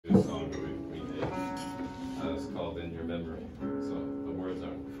remembering. So the words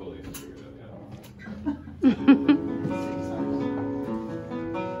aren't fully figured out yet.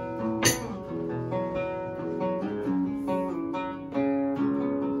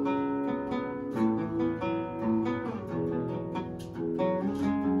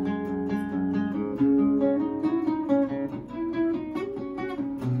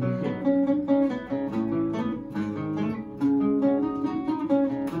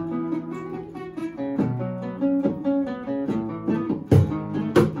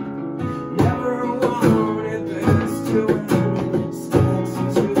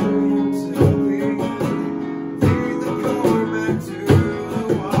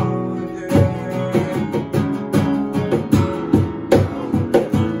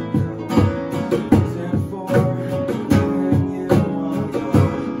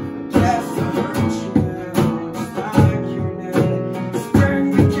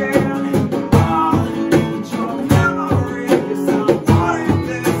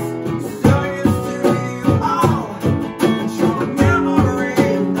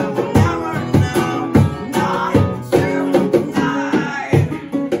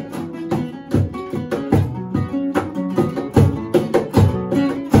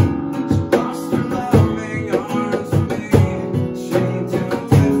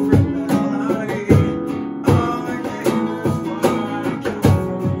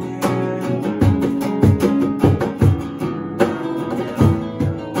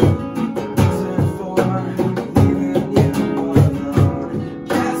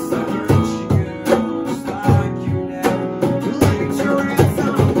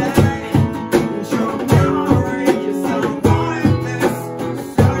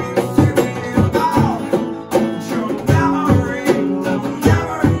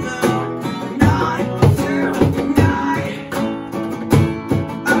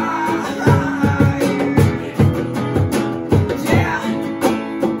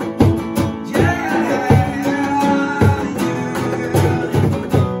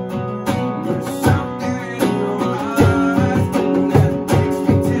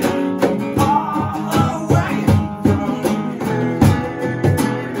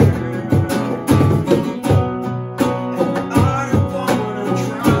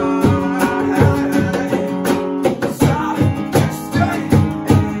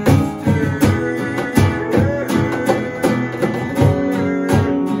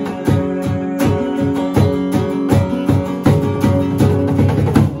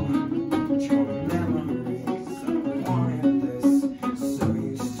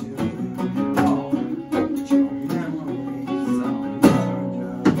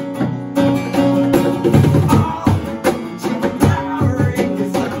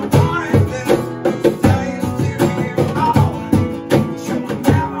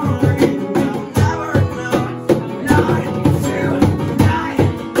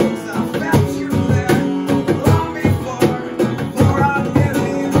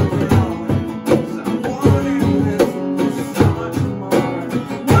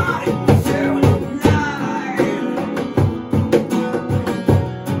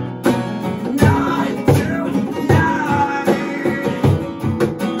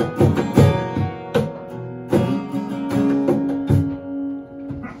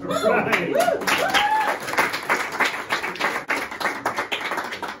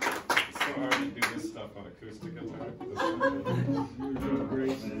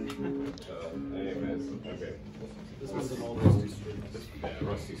 Okay. This one's an old rusty strings. Yeah,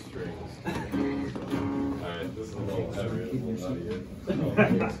 rusty strings. Alright, this is a little heavier, a little nuttier.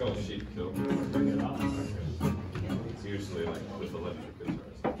 It's called Sheepkill. It's usually like with electric guitars.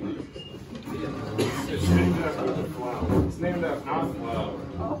 It's named after the flower. It's named after the flower.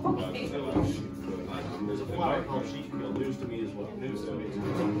 But it's a sheep. There's a flower called Sheepkill. News to me is what news to me is.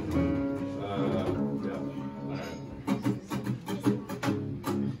 Yeah. Alright.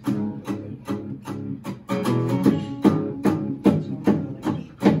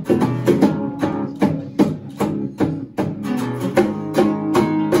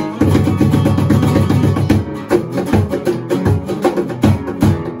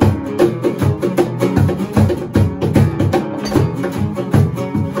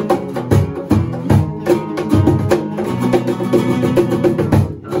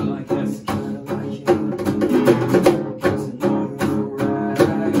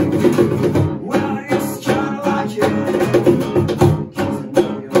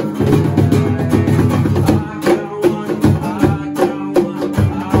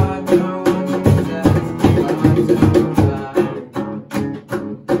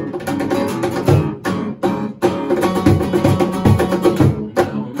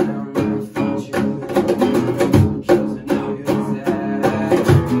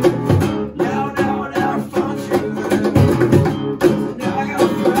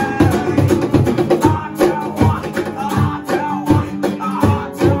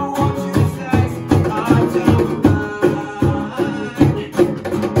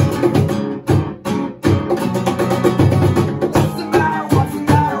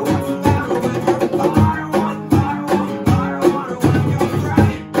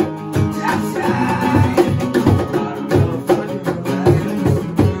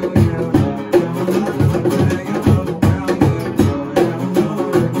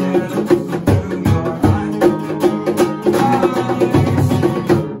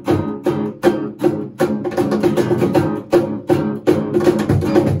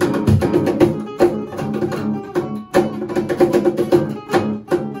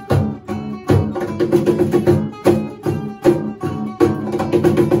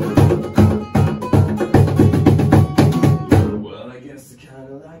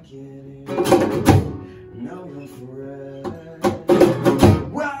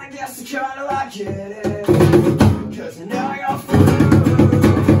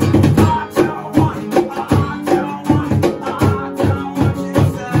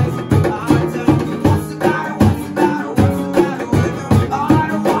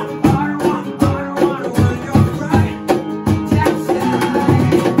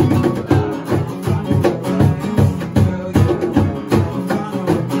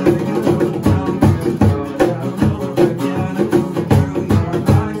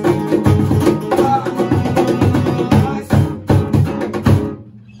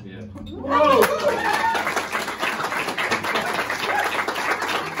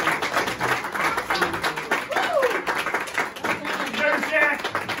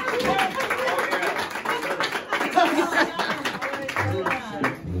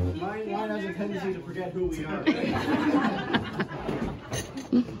 tendency to forget who we are.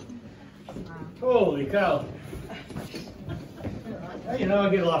 Holy cow. You know, I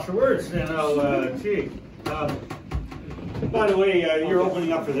get lost for words. You know, gee. By the way, you're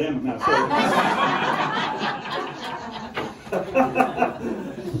opening up for them now. So.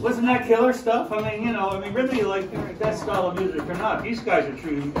 Wasn't that killer stuff? I mean, you know, whether you like that style of music or not, these guys are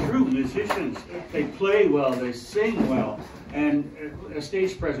true musicians. They play well, they sing well, and a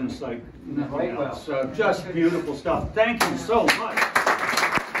stage presence like nothing else. Just beautiful stuff. Thank you so much.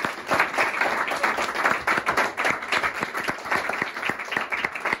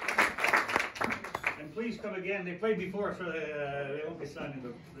 And please come again. They played before, so they won't be signing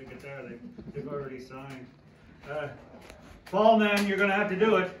the guitar. They've already signed. Paul, man, you're going to have to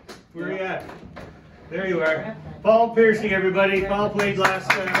do it. Where are you at? There you are. Paul Piercy, everybody. Paul played last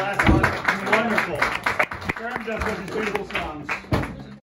month. Wonderful. Turns up with his beautiful songs.